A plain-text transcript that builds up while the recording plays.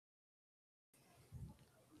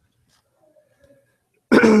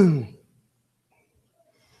I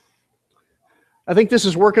think this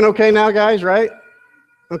is working okay now, guys, right?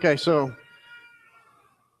 Okay, so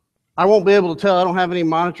I won't be able to tell. I don't have any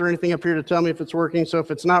monitor or anything up here to tell me if it's working. So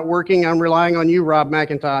if it's not working, I'm relying on you, Rob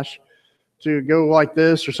McIntosh, to go like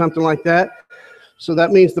this or something like that. So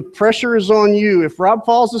that means the pressure is on you. If Rob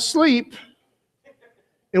falls asleep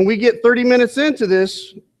and we get 30 minutes into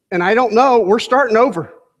this and I don't know, we're starting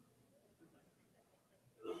over.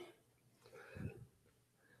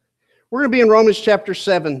 We're going to be in Romans chapter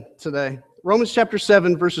 7 today. Romans chapter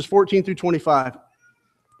 7, verses 14 through 25.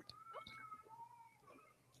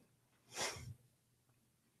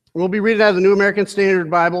 We'll be reading out of the New American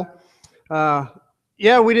Standard Bible.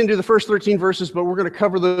 Yeah, we didn't do the first 13 verses, but we're going to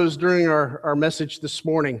cover those during our message this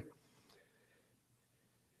morning.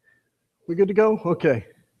 We good to go? Okay.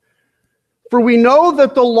 For we know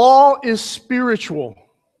that the law is spiritual,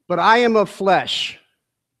 but I am of flesh,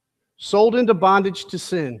 sold into bondage to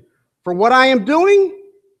sin. For what I am doing,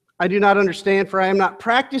 I do not understand, for I am not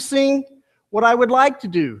practicing what I would like to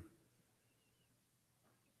do,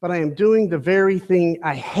 but I am doing the very thing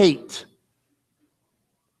I hate.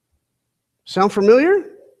 Sound familiar?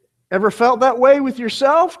 Ever felt that way with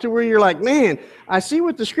yourself to where you're like, man, I see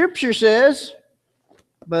what the scripture says,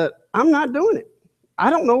 but I'm not doing it. I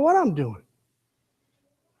don't know what I'm doing.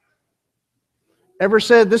 Ever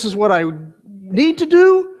said, this is what I need to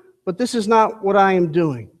do, but this is not what I am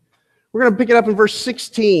doing? We're going to pick it up in verse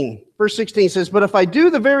 16. Verse 16 says, but if I do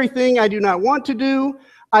the very thing I do not want to do,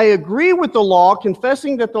 I agree with the law,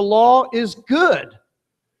 confessing that the law is good.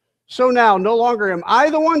 So now, no longer am I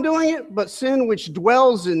the one doing it, but sin which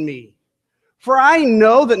dwells in me. For I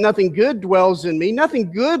know that nothing good dwells in me,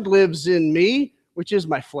 nothing good lives in me, which is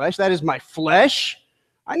my flesh. That is my flesh.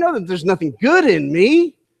 I know that there's nothing good in me.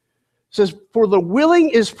 It says, for the willing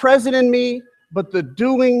is present in me, but the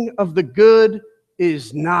doing of the good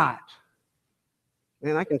is not.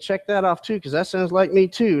 And I can check that off too, because that sounds like me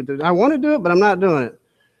too. I want to do it, but I'm not doing it.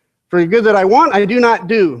 For the good that I want, I do not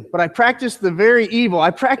do, but I practice the very evil. I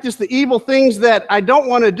practice the evil things that I don't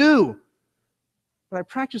want to do, but I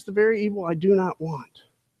practice the very evil I do not want.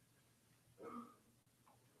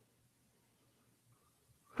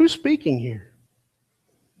 Who's speaking here?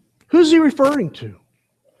 Who's he referring to?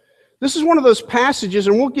 This is one of those passages,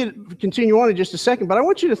 and we'll continue on in just a second, but I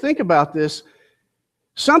want you to think about this.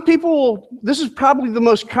 Some people, this is probably the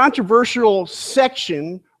most controversial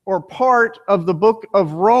section or part of the book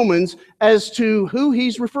of Romans as to who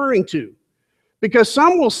he's referring to. Because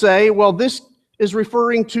some will say, well, this is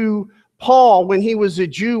referring to Paul when he was a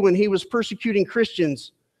Jew, when he was persecuting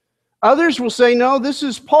Christians. Others will say, no, this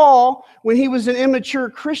is Paul when he was an immature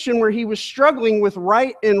Christian where he was struggling with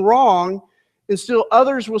right and wrong. And still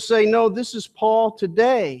others will say, no, this is Paul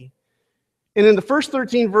today. And in the first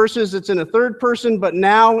 13 verses, it's in a third person, but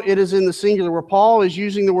now it is in the singular, where Paul is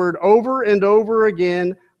using the word over and over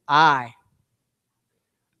again, I.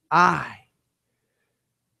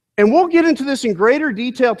 And we'll get into this in greater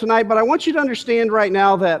detail tonight, but I want you to understand right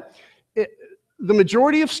now that the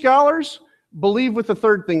majority of scholars believe with the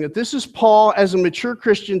third thing, that this is Paul as a mature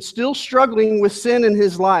Christian still struggling with sin in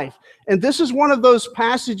his life. And this is one of those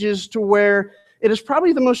passages to where it is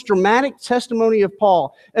probably the most dramatic testimony of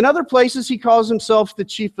Paul. In other places, he calls himself the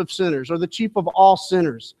chief of sinners or the chief of all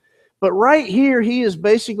sinners. But right here, he is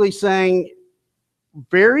basically saying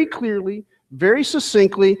very clearly, very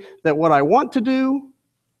succinctly, that what I want to do,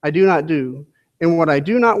 I do not do. And what I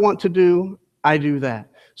do not want to do, I do that.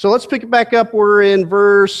 So let's pick it back up. We're in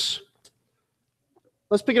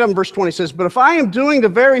let's pick it up in verse 20. It says, but if I am doing the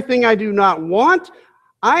very thing I do not want,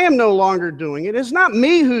 I am no longer doing it. It's not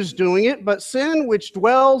me who's doing it, but sin which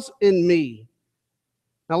dwells in me.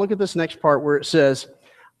 Now look at this next part where it says,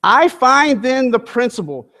 I find then the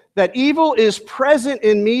principle that evil is present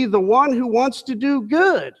in me, the one who wants to do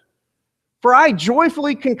good. For I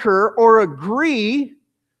joyfully concur or agree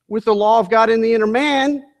with the law of God in the inner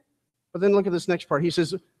man. But then look at this next part. He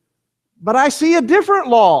says, but I see a different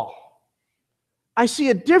law. I see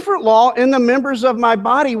a different law in the members of my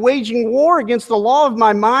body, waging war against the law of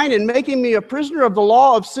my mind and making me a prisoner of the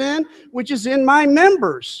law of sin, which is in my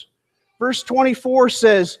members. Verse 24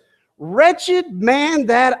 says, wretched man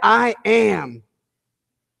that I am,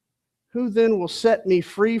 who then will set me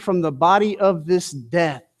free from the body of this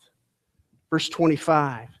death? Verse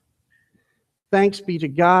 25, thanks be to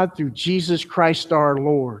God through Jesus Christ our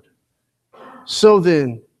Lord. So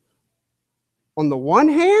then, on the one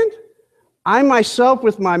hand, I myself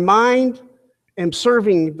with my mind am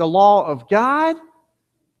serving the law of God,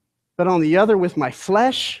 but on the other with my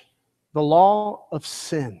flesh, the law of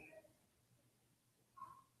sin.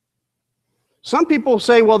 Some people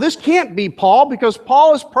say, well, this can't be Paul because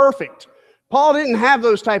Paul is perfect. Paul didn't have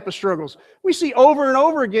those type of struggles. We see over and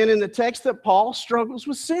over again in the text that Paul struggles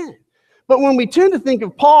with sin. But when we tend to think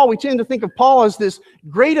of Paul, we tend to think of Paul as this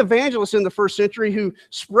great evangelist in the first century who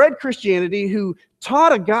spread Christianity, who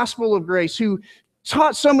taught a gospel of grace, who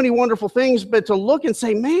taught so many wonderful things, but to look and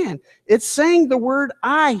say, man, it's saying the word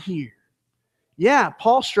I here. Yeah,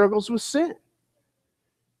 Paul struggles with sin.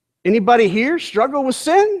 Anybody here struggle with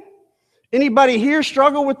sin? Anybody here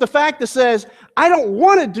struggle with the fact that says, I don't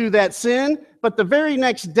want to do that sin, but the very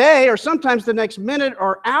next day or sometimes the next minute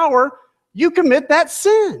or hour, you commit that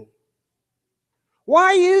sin?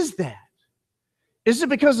 Why is that? Is it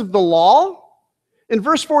because of the law? In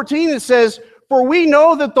verse 14 it says, for we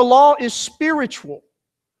know that the law is spiritual.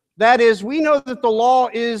 That is, we know that the law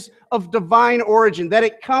is of divine origin, that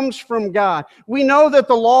it comes from God. We know that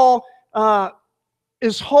the law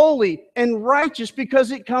is holy and righteous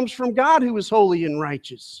because it comes from God who is holy and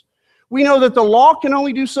righteous. We know that the law can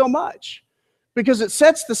only do so much because it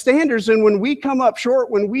sets the standards, and when we come up short,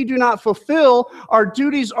 when we do not fulfill our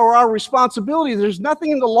duties or our responsibilities, there's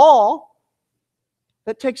nothing in the law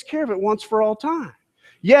that takes care of it once for all time.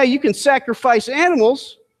 Yeah, you can sacrifice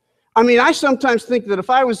animals. I mean, I sometimes think that if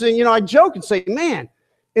I was in, I joke and say, man,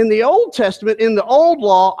 in the Old Testament, in the old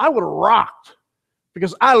law, I would have rocked.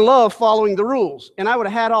 Because I love following the rules. And I would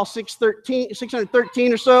have had all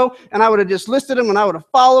 613 or so, and I would have just listed them, and I would have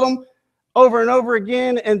followed them over and over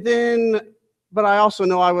again. But I also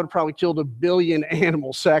know I would have probably killed 1 billion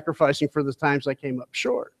animals sacrificing for the times I came up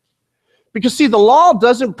short. Because see, the law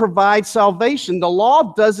doesn't provide salvation. The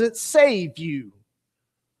law doesn't save you.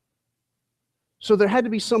 So there had to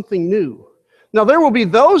be something new. Now, there will be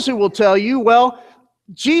those who will tell you, well,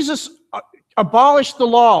 Jesus abolished the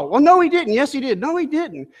law. Well, no, he didn't. Yes, he did. No, he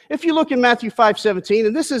didn't. If you look in Matthew 5:17,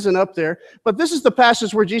 and this isn't up there, but this is the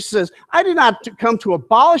passage where Jesus says, I did not come to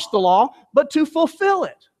abolish the law, but to fulfill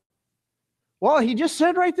it. Well, he just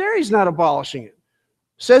said right there he's not abolishing it.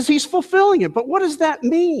 Says he's fulfilling it. But what does that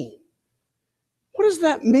mean? What does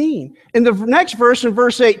that mean? In the next verse, in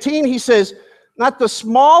verse 18, he says, not the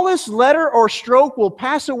smallest letter or stroke will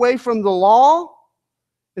pass away from the law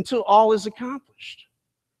until all is accomplished.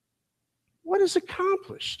 What is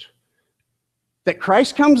accomplished? That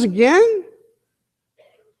Christ comes again?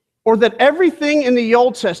 Or that everything in the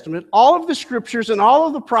Old Testament, all of the scriptures and all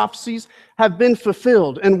of the prophecies have been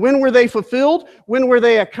fulfilled? And when were they fulfilled? When were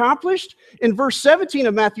they accomplished? In verse 17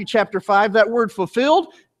 of Matthew chapter 5, that word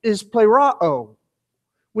fulfilled is plerao,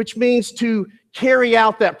 which means to carry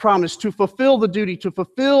out that promise, to fulfill the duty, to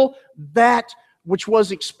fulfill that which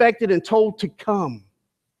was expected and told to come.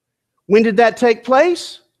 When did that take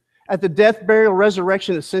place? At the death, burial,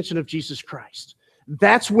 resurrection, ascension of Jesus Christ.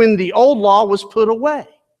 That's when the old law was put away.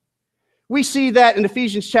 We see that in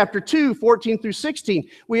Ephesians chapter 2, 14 through 16.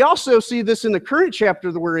 We also see this in the current chapter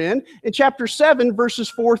that we're in chapter 7, verses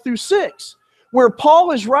 4 through 6, where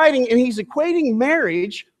Paul is writing and he's equating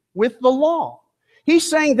marriage with the law. He's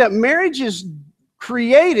saying that marriage is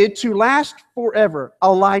created to last forever, a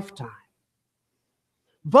lifetime.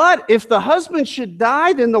 But if the husband should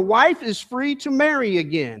die, then the wife is free to marry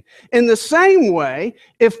again. In the same way,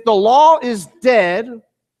 if the law is dead,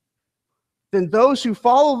 then those who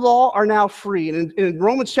follow the law are now free. And in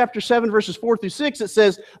Romans chapter 7, verses 4 through 6, it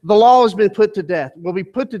says, the law has been put to death, will be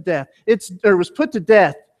put to death. It was put to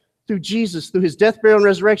death through Jesus, through his death, burial, and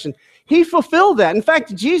resurrection. He fulfilled that. In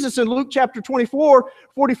fact, Jesus in Luke chapter 24,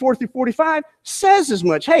 44 through 45, says as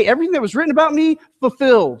much. Hey, everything that was written about me,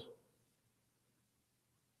 fulfilled.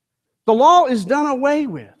 The law is done away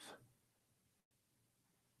with.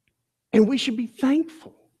 And we should be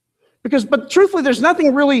thankful. But truthfully, there's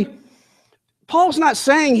nothing really, Paul's not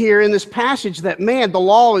saying here in this passage that, man, the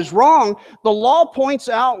law is wrong. The law points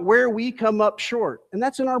out where we come up short. And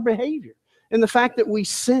that's in our behavior. And the fact that we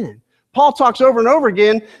sin. Paul talks over and over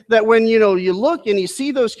again that when, you look and you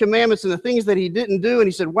see those commandments and the things that he didn't do, and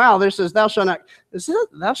he said, wow, there says, thou shalt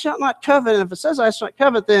not covet. And if it says I shall not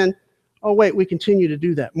covet, then oh, wait, we continue to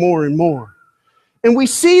do that more and more. And we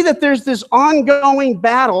see that there's this ongoing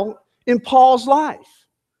battle in Paul's life.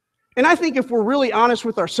 And I think if we're really honest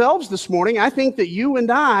with ourselves this morning, I think that you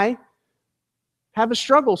and I have a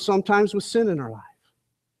struggle sometimes with sin in our life.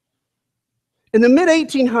 In the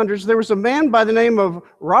mid-1800s, there was a man by the name of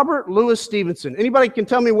Robert Louis Stevenson. Anybody can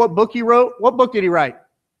tell me what book he wrote? What book did he write?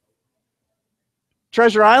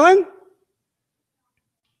 Treasure Island?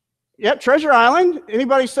 Yep, Treasure Island.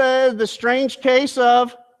 Anybody said The Strange Case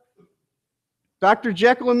of Dr.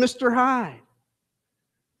 Jekyll and Mr. Hyde?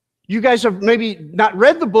 You guys have maybe not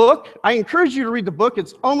read the book. I encourage you to read the book.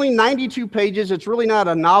 It's only 92 pages. It's really not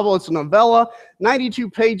a novel. It's a novella. 92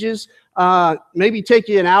 pages. Maybe take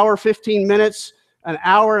you an hour, 15 minutes, an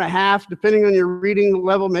hour and a half, depending on your reading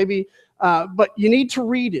level, maybe. But you need to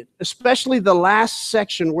read it, especially the last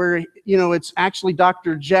section where, it's actually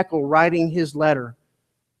Dr. Jekyll writing his letter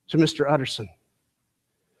to Mr. Utterson.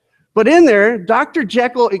 But in there, Dr.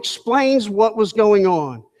 Jekyll explains what was going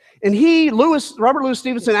on. And Robert Louis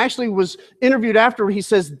Stevenson actually was interviewed after. He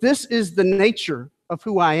says, this is the nature of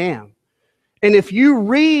who I am. And if you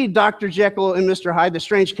read Dr. Jekyll and Mr. Hyde, The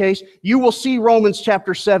Strange Case, you will see Romans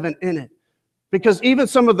chapter 7 in it. Because even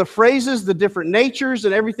some of the phrases, the different natures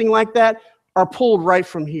and everything like that are pulled right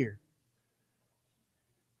from here.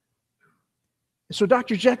 So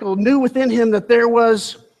Dr. Jekyll knew within him that there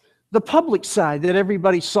was the public side that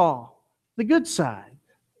everybody saw, the good side.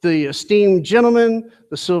 The esteemed gentleman,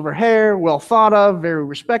 the silver hair, well thought of, very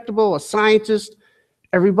respectable, a scientist.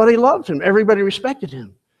 Everybody loved him. Everybody respected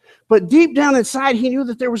him. But deep down inside, he knew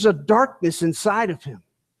that there was a darkness inside of him.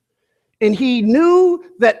 And he knew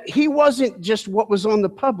that he wasn't just what was on the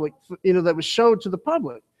public, that was showed to the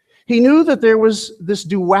public. He knew that there was this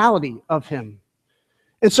duality of him.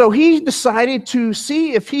 And so he decided to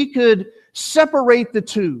see if he could separate the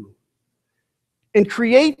two and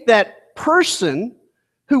create that person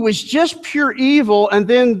who was just pure evil, and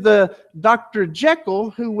then the Dr.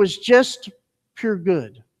 Jekyll who was just pure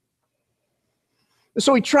good. And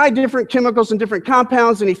so he tried different chemicals and different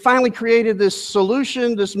compounds, and he finally created this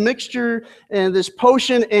solution, this mixture, and this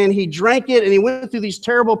potion, and he drank it, and he went through these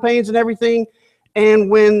terrible pains and everything. And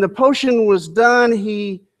when the potion was done,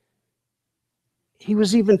 he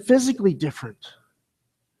was even physically different.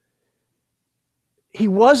 He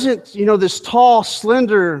wasn't, this tall,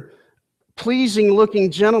 slender, pleasing-looking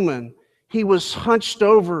gentleman. He was hunched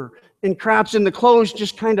over and crouched, and the clothes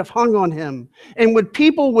just kind of hung on him. And when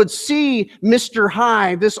people would see Mr.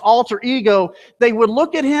 Hyde, this alter ego, they would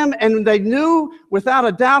look at him and they knew without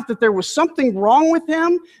a doubt that there was something wrong with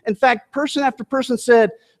him. In fact, person after person said,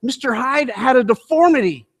 Mr. Hyde had a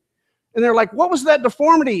deformity. And they're like, what was that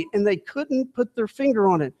deformity? And they couldn't put their finger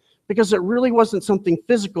on it because it really wasn't something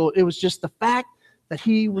physical. It was just the fact that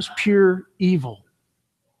he was pure evil.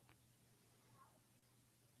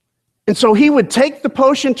 And so he would take the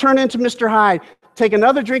potion, turn into Mr. Hyde, take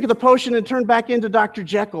another drink of the potion, and turn back into Dr.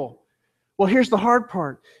 Jekyll. Well, here's the hard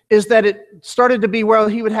part, is that it started to be where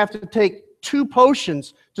he would have to take 2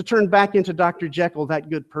 potions to turn back into Dr. Jekyll, that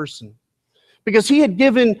good person. Because he had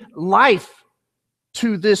given life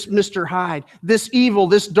to this Mr. Hyde, this evil,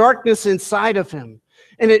 this darkness inside of him.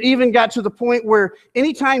 And it even got to the point where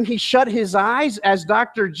anytime he shut his eyes as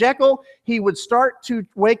Dr. Jekyll, he would start to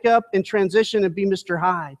wake up and transition and be Mr.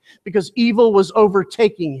 Hyde because evil was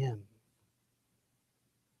overtaking him.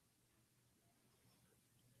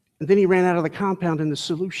 And then he ran out of the compound in the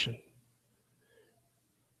solution.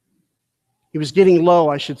 He was getting low,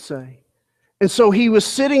 I should say. And so he was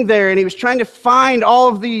sitting there and he was trying to find all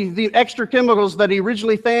of the extra chemicals that he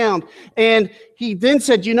originally found. And he then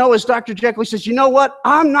said, as Dr. Jekyll, he says, you know what?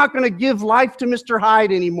 I'm not going to give life to Mr.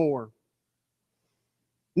 Hyde anymore.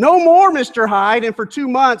 No more Mr. Hyde. And for 2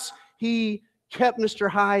 months, he kept Mr.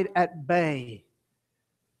 Hyde at bay.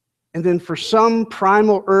 And then for some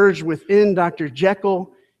primal urge within Dr.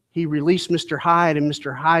 Jekyll, he released Mr. Hyde, and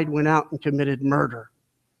Mr. Hyde went out and committed murder.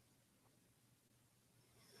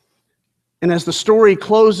 And as the story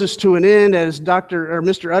closes to an end, as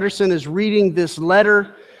Mr. Utterson is reading this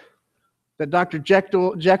letter that Dr.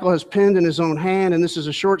 Jekyll has penned in his own hand, and this is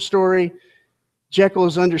a short story, Jekyll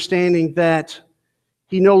is understanding that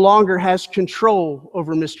he no longer has control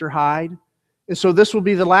over Mr. Hyde. And so this will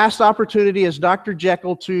be the last opportunity as Dr.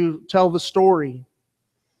 Jekyll to tell the story.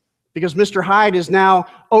 Because Mr. Hyde is now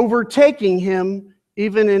overtaking him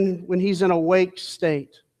even when he's in a awake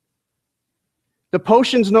state. The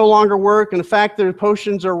potions no longer work, and in fact, the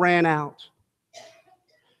potions are ran out.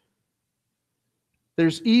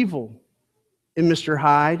 There's evil in Mr.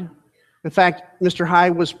 Hyde. In fact, Mr.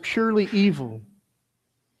 Hyde was purely evil.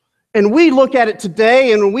 And we look at it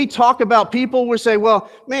today, and when we talk about people, we say,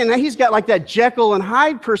 well, man, now he's got like that Jekyll and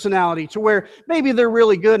Hyde personality to where maybe they're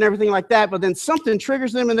really good and everything like that, but then something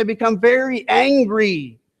triggers them and they become very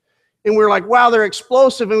angry. And we're like, wow, they're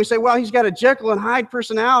explosive. And we say, well, he's got a Jekyll and Hyde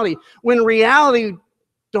personality. When in reality,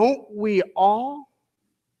 don't we all?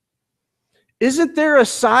 Isn't there a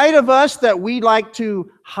side of us that we like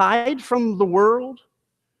to hide from the world?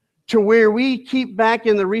 To where we keep back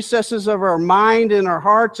in the recesses of our mind and our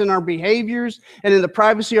hearts and our behaviors and in the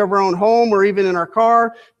privacy of our own home or even in our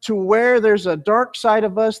car, to where there's a dark side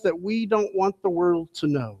of us that we don't want the world to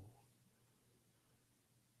know.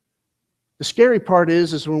 The scary part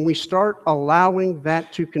is when we start allowing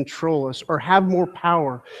that to control us or have more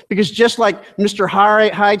power. Because just like Mr.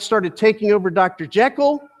 Hyde started taking over Dr.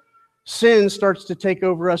 Jekyll, sin starts to take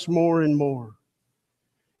over us more and more.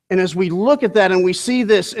 And as we look at that and we see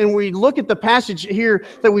this and we look at the passage here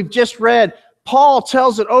that we've just read, Paul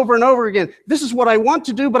tells it over and over again. This is what I want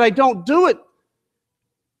to do, but I don't do it.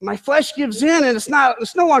 My flesh gives in, and it's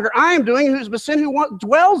no longer I am doing it, but sin who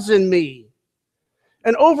dwells in me.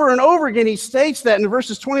 And over again, he states that in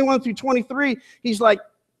verses 21 through 23. He's like,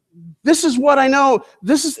 this is what I know.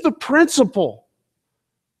 This is the principle.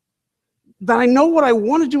 That I know what I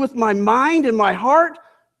want to do with my mind and my heart,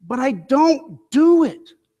 but I don't do it.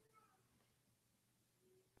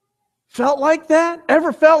 Felt like that?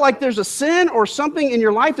 Ever felt like there's a sin or something in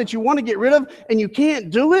your life that you want to get rid of and you can't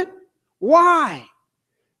do it? Why?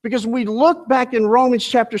 Because we look back in Romans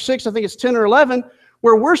chapter 6, I think it's 10 or 11,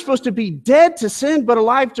 where we're supposed to be dead to sin but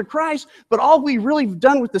alive to Christ, but all we've really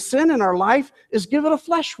done with the sin in our life is give it a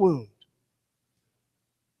flesh wound.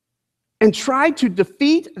 And try to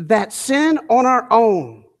defeat that sin on our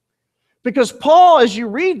own. Because Paul, as you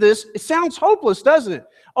read this, it sounds hopeless, doesn't it?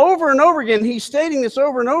 Over and over again, he's stating this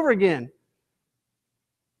over and over again.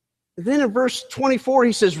 Then in verse 24,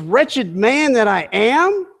 he says, wretched man that I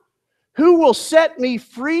am, who will set me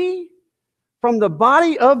free from the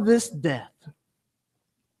body of this death?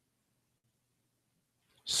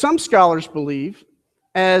 Some scholars believe,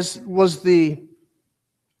 it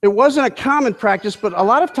wasn't a common practice, but a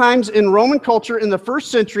lot of times in Roman culture in the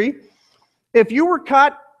first century, if you were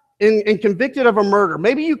caught and convicted of a murder,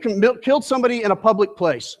 maybe you killed somebody in a public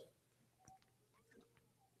place,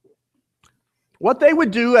 what they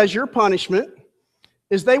would do as your punishment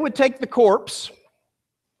is they would take the corpse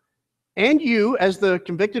and you as the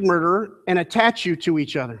convicted murderer and attach you to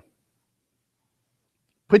each other.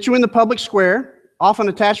 Put you in the public square, often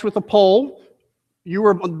attached with a pole. You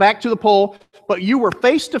were back to the pole, but you were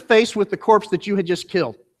face to face with the corpse that you had just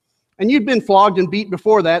killed. And you'd been flogged and beat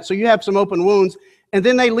before that, so you have some open wounds. And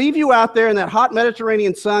then they leave you out there in that hot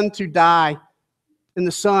Mediterranean sun to die in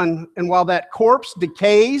the sun. And while that corpse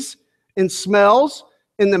decays and smells,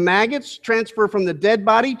 and the maggots transfer from the dead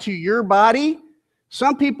body to your body,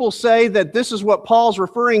 some people say that this is what Paul's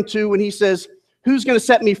referring to when he says, who's going to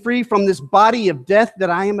set me free from this body of death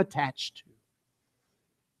that I am attached to?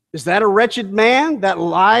 Is that a wretched man, that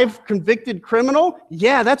live convicted criminal?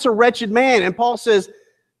 Yeah, that's a wretched man. And Paul says,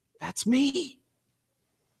 that's me.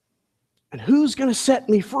 And who's going to set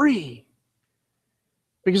me free?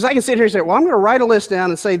 Because I can sit here and say, well, I'm going to write a list down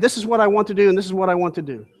and say, this is what I want to do and this is what I want to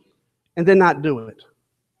do. And then not do it.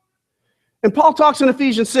 And Paul talks in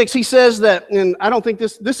Ephesians 6, he says that, and I don't think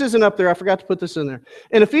this isn't up there, I forgot to put this in there.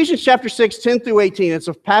 In Ephesians chapter 6, 10 through 18, it's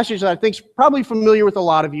a passage that I think is probably familiar with a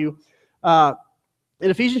lot of you. In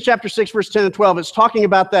Ephesians chapter 6, verse 10 and 12, it's talking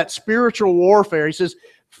about that spiritual warfare. He says,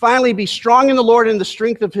 finally, be strong in the Lord and the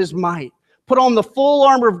strength of his might. Put on the full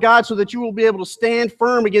armor of God so that you will be able to stand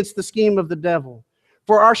firm against the scheme of the devil.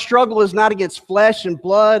 For our struggle is not against flesh and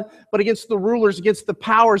blood, but against the rulers, against the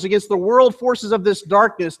powers, against the world forces of this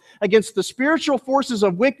darkness, against the spiritual forces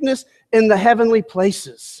of wickedness in the heavenly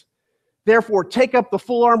places. Therefore, take up the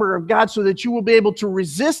full armor of God so that you will be able to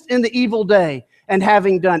resist in the evil day, and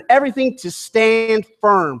having done everything to stand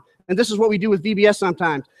firm. And this is what we do with VBS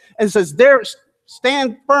sometimes. And it says,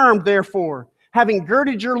 stand firm, therefore, having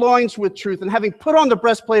girded your loins with truth, and having put on the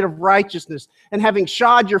breastplate of righteousness, and having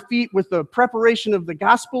shod your feet with the preparation of the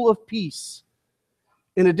gospel of peace.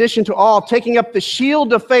 In addition to all, taking up the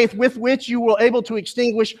shield of faith with which you will be able to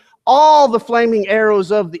extinguish all the flaming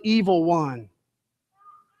arrows of the evil one.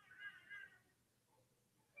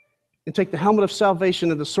 And take the helmet of salvation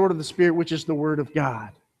and the sword of the Spirit, which is the word of God.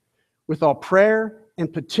 With all prayer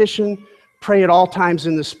and petition, pray at all times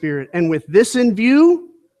in the Spirit. And with this in view,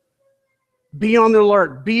 be on the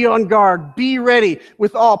alert, be on guard, be ready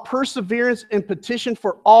with all perseverance and petition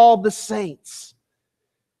for all the saints.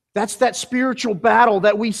 That's that spiritual battle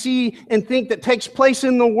that we see and think that takes place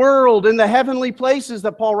in the world, in the heavenly places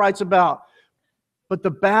that Paul writes about. But the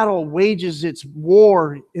battle wages its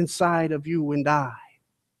war inside of you and I.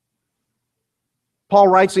 Paul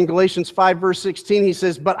writes in Galatians 5, verse 16, he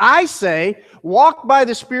says, but I say, walk by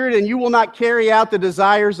the Spirit and you will not carry out the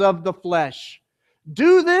desires of the flesh.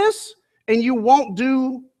 Do this and you won't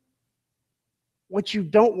do what you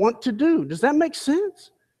don't want to do. Does that make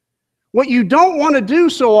sense? What you don't want to do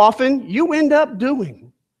so often, you end up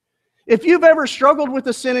doing. If you've ever struggled with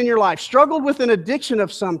a sin in your life, struggled with an addiction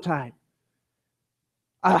of some type,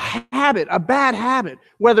 a habit, a bad habit,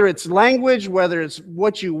 whether it's language, whether it's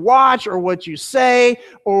what you watch or what you say,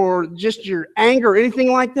 or just your anger or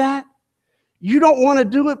anything like that, You don't want to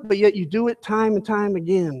do it, but yet you do it time and time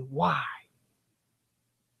again. Why?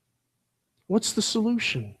 What's the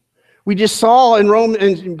solution? We just saw in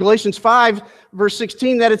Galatians 5, verse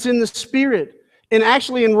 16, that it's in the Spirit. And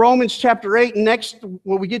actually in Romans chapter 8,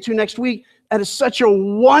 what we get to next week, that is such a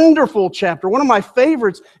wonderful chapter, one of my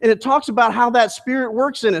favorites, and it talks about how that Spirit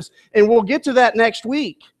works in us. And we'll get to that next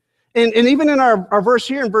week. And even in our verse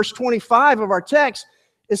here, in verse 25 of our text,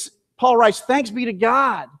 Paul writes, "Thanks be to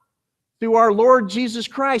God through our Lord Jesus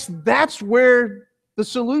Christ." That's where the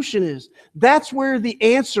solution is. That's where the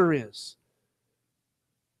answer is.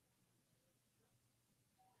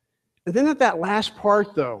 And then at that last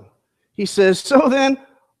part, though, he says, "So then,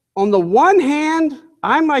 on the one hand,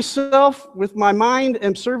 I myself with my mind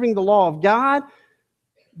am serving the law of God,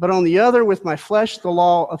 but on the other with my flesh the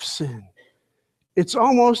law of sin." It's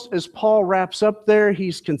almost as Paul wraps up there,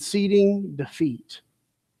 he's conceding defeat.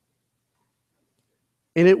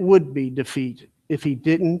 And it would be defeat if he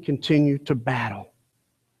didn't continue to battle.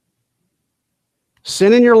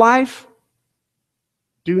 Sin in your life,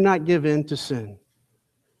 do not give in to sin.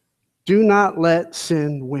 Do not let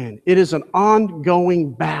sin win. It is an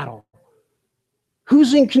ongoing battle.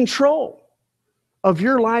 Who's in control of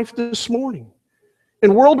your life this morning?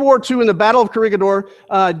 In World War II, in the Battle of Corregidor,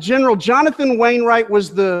 General Jonathan Wainwright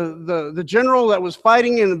was the general that was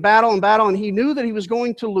fighting in battle, and he knew that he was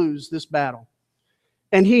going to lose this battle.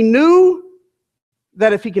 And he knew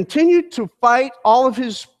that if he continued to fight, all of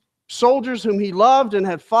his soldiers whom he loved and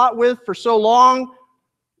had fought with for so long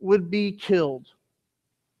would be killed.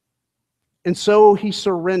 And so he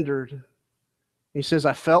surrendered. He says,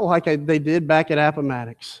 "I felt like they did back at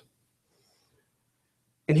Appomattox."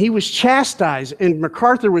 And he was chastised, and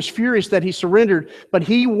MacArthur was furious that he surrendered, but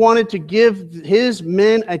he wanted to give his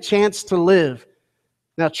men a chance to live.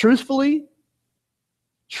 Now, truthfully,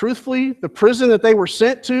 the prison that they were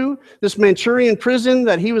sent to, this Manchurian prison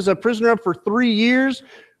that he was a prisoner of for 3 years,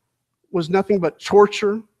 was nothing but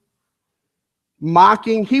torture,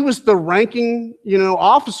 mocking. He was the ranking,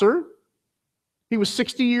 officer. He was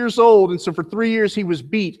 60 years old, and so for 3 years he was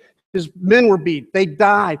beat. His men were beat. They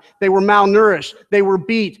died. They were malnourished. They were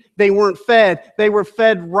beat. They weren't fed. They were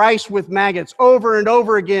fed rice with maggots over and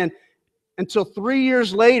over again until 3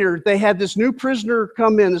 years later they had this new prisoner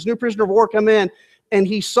come in, this new prisoner of war come in, and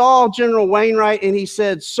he saw General Wainwright and he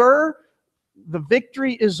said, "Sir, the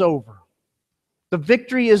victory is over. The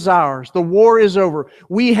victory is ours. The war is over.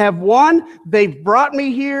 We have won. They've brought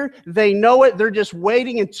me here. They know it. They're just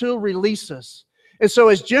waiting until release us." And so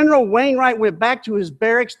as General Wainwright went back to his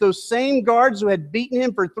barracks, those same guards who had beaten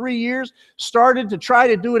him for 3 years started to try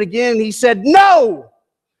to do it again. And he said, "No,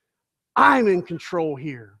 I'm in control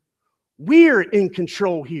here. We're in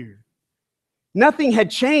control here." Nothing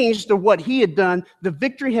had changed to what he had done. The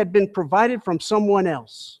victory had been provided from someone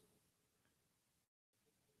else.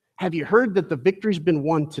 Have you heard that the victory's been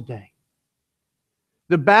won today?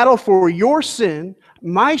 The battle for your sin,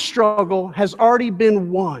 my struggle, has already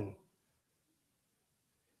been won.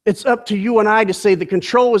 It's up to you and I to say the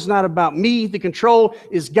control is not about me, the control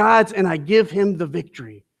is God's, and I give him the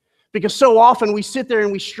victory. Because so often we sit there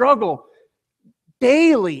and we struggle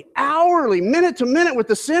daily, hourly, minute to minute with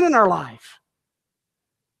the sin in our life.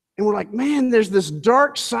 And we're like, man, there's this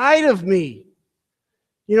dark side of me.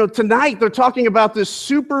 Tonight they're talking about this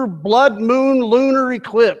super blood moon lunar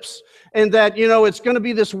eclipse, and that, it's going to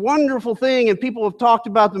be this wonderful thing, and people have talked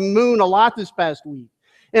about the moon a lot this past week.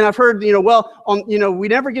 And I've heard, we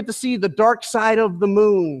never get to see the dark side of the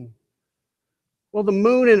moon. Well, the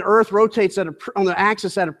moon and Earth rotates on the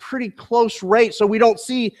axis at a pretty close rate, so we don't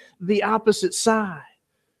see the opposite side.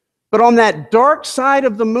 But on that dark side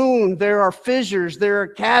of the moon, there are fissures, there are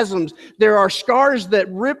chasms, there are scars that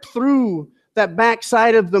rip through that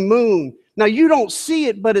backside of the moon. Now, you don't see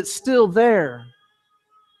it, but it's still there.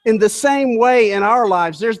 In the same way in our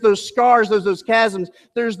lives, there's those scars, there's those chasms,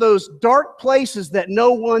 there's those dark places that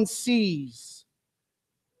no one sees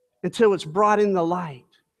until it's brought in the light.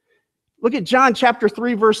 Look at John chapter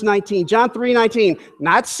 3, verse 19. John 3:19,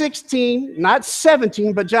 not 16, not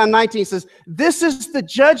 17, but John 19 says, "This is the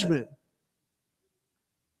judgment,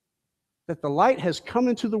 that the light has come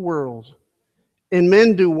into the world, and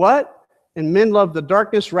men do what? And men love the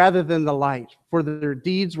darkness rather than the light, for their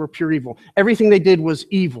deeds were pure evil." Everything they did was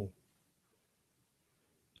evil.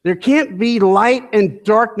 There can't be light and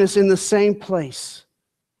darkness in the same place.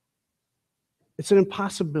 It's an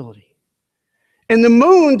impossibility. And the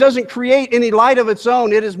moon doesn't create any light of its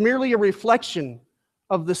own. It is merely a reflection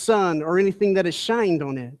of the sun or anything that is shined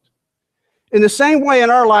on it. In the same way in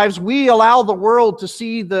our lives, we allow the world to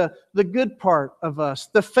see the good part of us,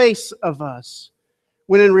 the face of us,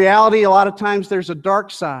 when in reality, a lot of times there's a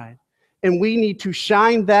dark side. and we need to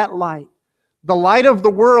shine that light, the light of the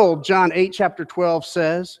world, John 8, chapter 12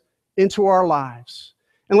 says, into our lives.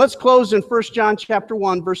 And let's close in 1 John chapter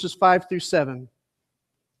 1, verses 5 through 7.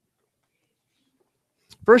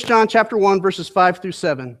 1 John chapter 1, verses 5 through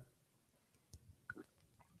 7.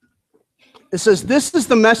 It says, "This is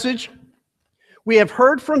the message we have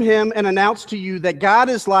heard from him and announced to you, that God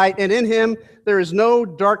is light, and in him there is no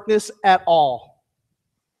darkness at all.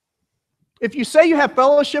 If you say you have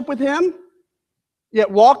fellowship with him, yet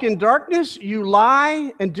walk in darkness, you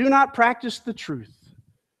lie and do not practice the truth.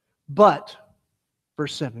 But,"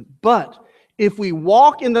 verse 7, "but if we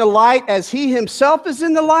walk in the light as he himself is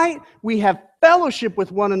in the light, we have fellowship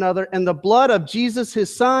with one another, and the blood of Jesus,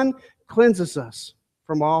 his Son, cleanses us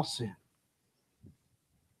from all sin."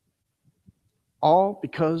 All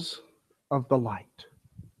because of the light.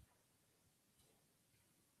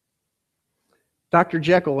 Dr.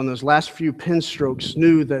 Jekyll, in those last few pen strokes,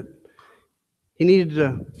 knew that he needed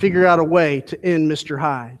to figure out a way to end Mr.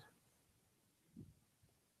 Hyde.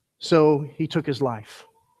 So he took his life.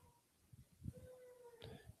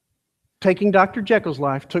 Taking Dr. Jekyll's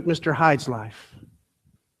life took Mr. Hyde's life.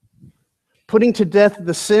 Putting to death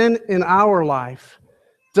the sin in our life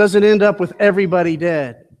doesn't end up with everybody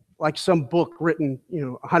dead, like some book written,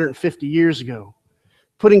 150 years ago.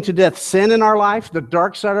 Putting to death sin in our life, the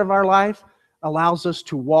dark side of our life, allows us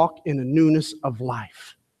to walk in a newness of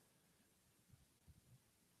life.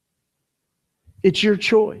 It's your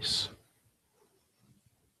choice.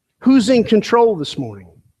 Who's in control this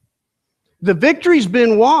morning? The victory's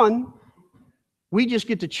been won. We just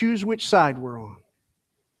get to choose which side we're on.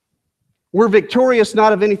 We're victorious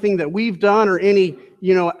not of anything that we've done or any,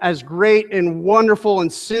 as great and wonderful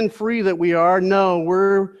and sin-free that we are. No,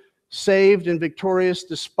 we're saved and victorious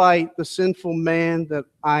despite the sinful man that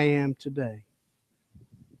I am today.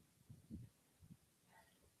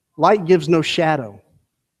 Light gives no shadow.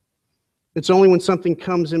 It's only when something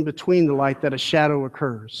comes in between the light that a shadow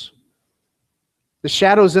occurs. The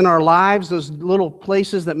shadows in our lives, those little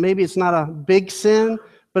places that maybe it's not a big sin,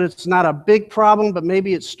 but it's not a big problem, but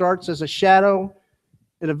maybe it starts as a shadow,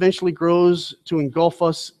 it eventually grows to engulf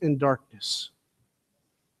us in darkness.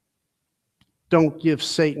 Don't give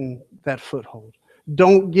Satan that foothold.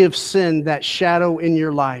 Don't give sin that shadow in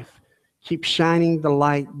your life. Keep shining the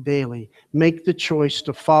light daily. Make the choice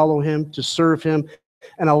to follow him, to serve him,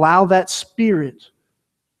 and allow that Spirit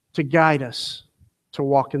to guide us to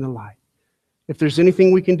walk in the light. If there's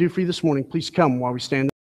anything we can do for you this morning, please come while we stand.